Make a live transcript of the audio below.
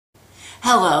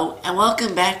Hello, and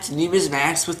welcome back to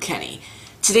Numismatics with Kenny.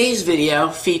 Today's video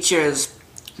features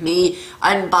me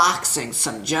unboxing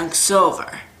some junk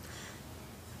silver.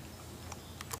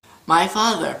 My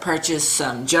father purchased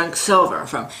some junk silver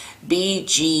from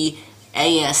BGASC,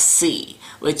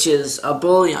 which is a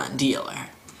bullion dealer.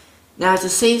 Now, to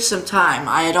save some time,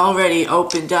 I had already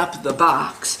opened up the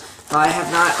box, but I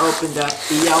have not opened up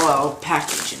the yellow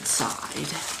package inside.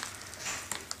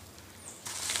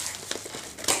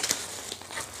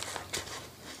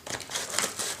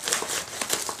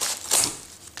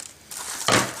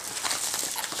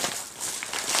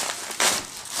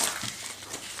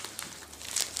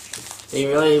 They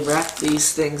really wrap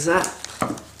these things up.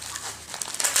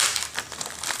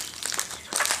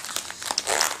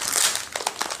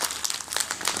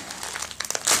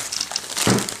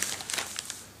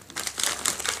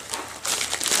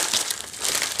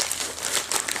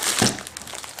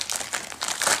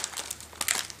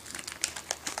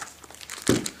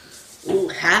 Ooh,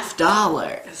 half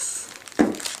dollars.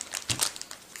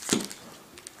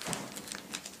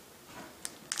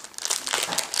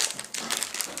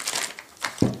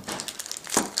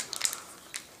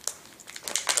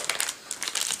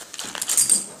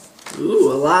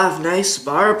 Ooh, a lot of nice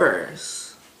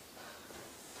Barbers.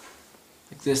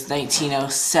 Like this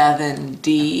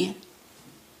 1907D.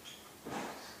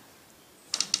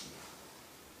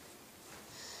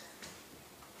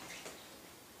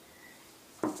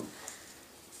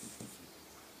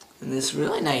 And this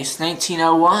really nice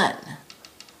 1901.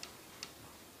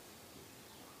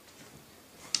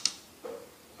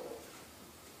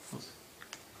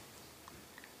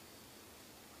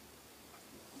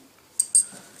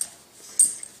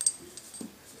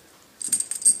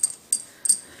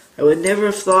 I would never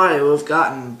have thought I would have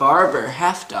gotten Barber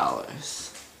Half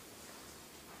Dollars.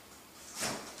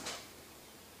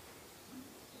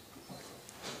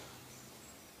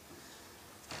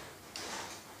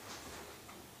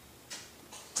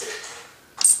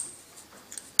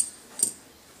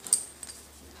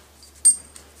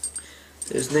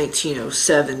 There's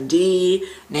 1907D,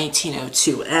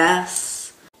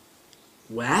 1902S.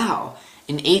 Wow,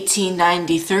 in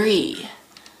 1893.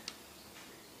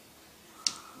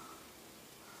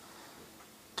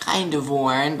 Kind of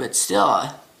worn, but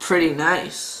still pretty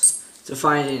nice to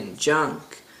find in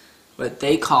junk. What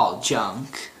they call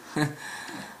junk. A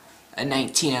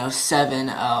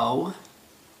 1907O.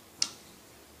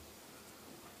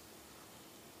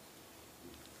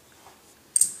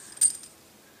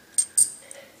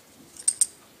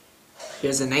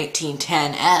 Here's a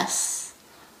 1910S.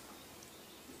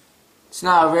 It's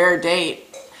not a rare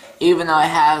date, even though it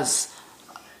has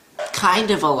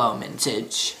kind of a low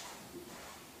mintage.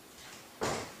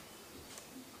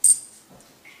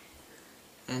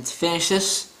 And to finish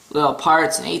this little part,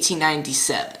 it's in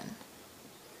 1897.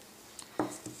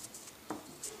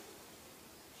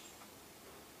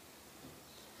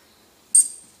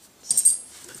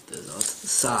 Put those all to the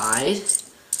side.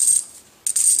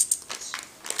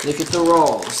 Look at the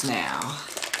rolls now.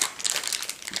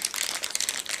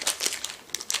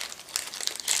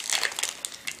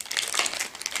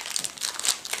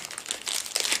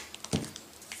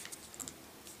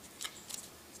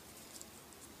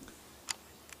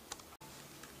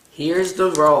 Here's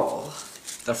the roll.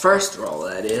 The first roll,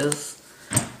 that is.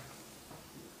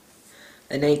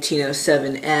 A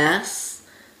 1907S,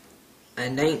 a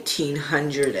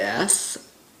 1900S,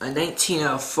 a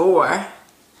 1904,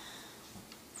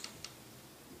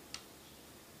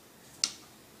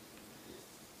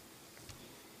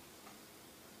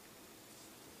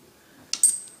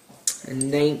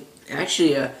 and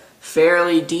actually a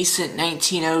fairly decent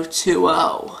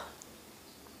 1902O.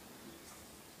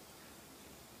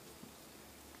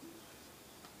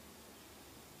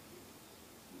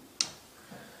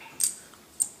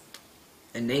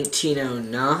 A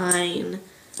 1909,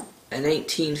 a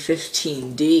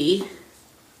 1915D,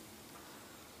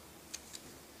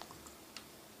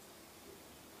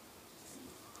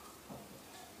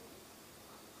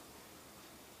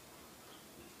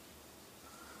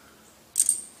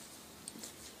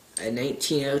 a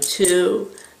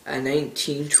 1902, a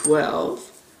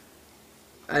 1912,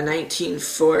 a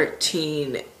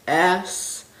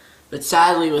 1914S, but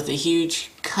sadly with a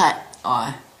huge cut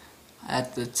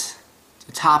at the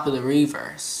top of the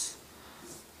reverse.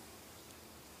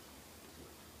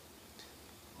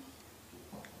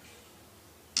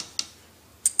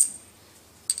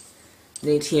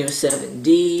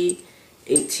 (1907D),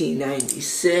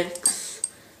 1896,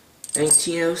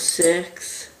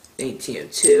 1906,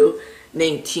 1902,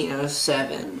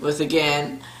 1907, with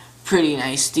again pretty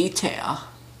nice detail,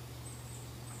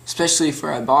 especially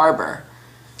for a barber.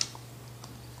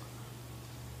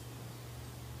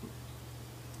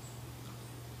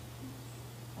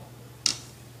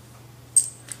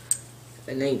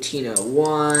 a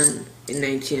 1901, a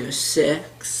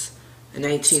 1906, a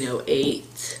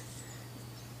 1908,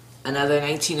 another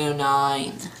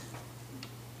 1909,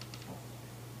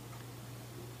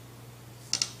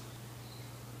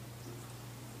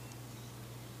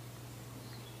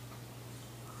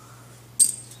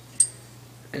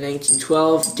 a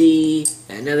 1912D,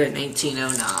 another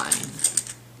 1909.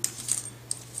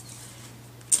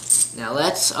 Now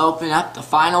let's open up the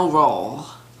final roll.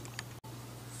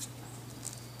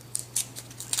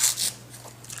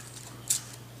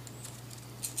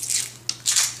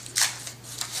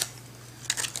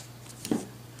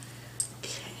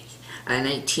 Okay, a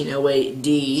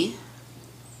 1908D,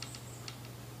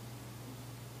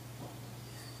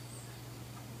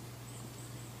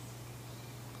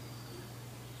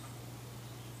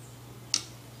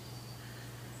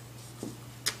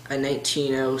 a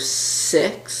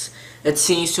 1906. It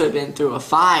seems to have been through a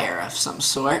fire of some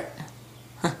sort.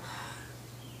 A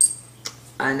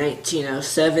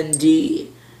 1907D,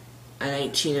 a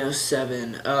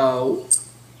 1907O,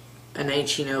 a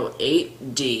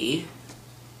 1908D,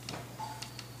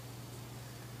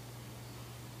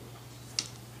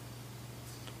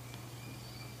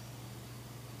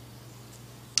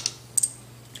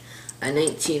 a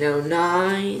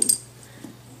 1909,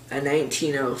 a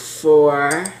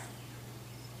 1904,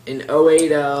 an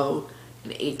 080, an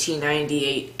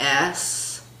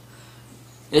 1898S.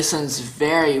 This one's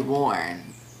very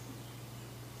worn.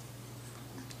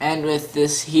 And with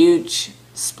this huge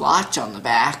splotch on the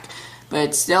back, but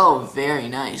it's still very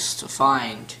nice to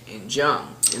find in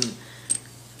junk. And,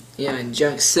 in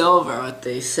junk silver, what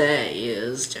they say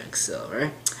is junk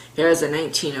silver. Here's a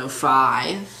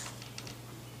 1905.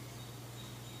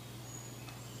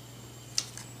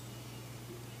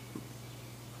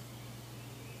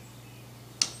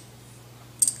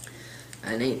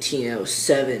 A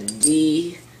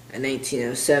 1907D, a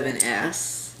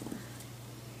 1907S,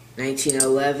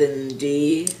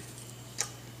 1911D,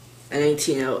 a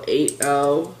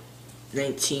 1908O,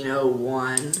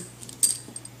 1901,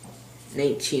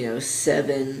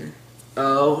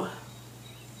 1907O,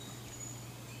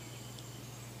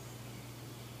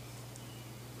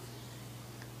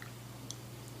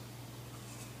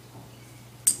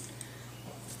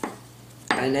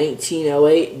 a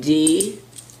 1908D,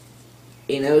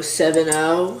 an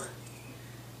 070,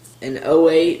 an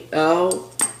 080,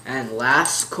 and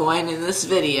last coin in this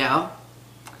video,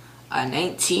 a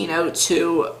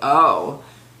 1902O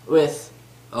with,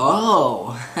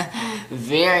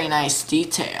 very nice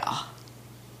detail.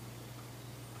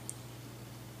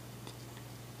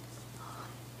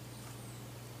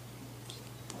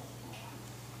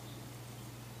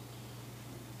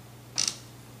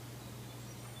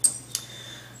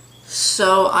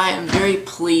 So I am very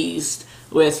pleased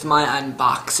with my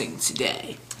unboxing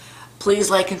today. Please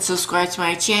like and subscribe to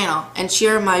my channel and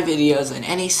share my videos on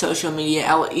any social media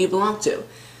outlet you belong to.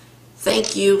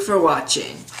 Thank you for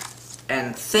watching,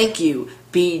 and thank you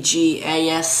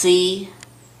BGASC.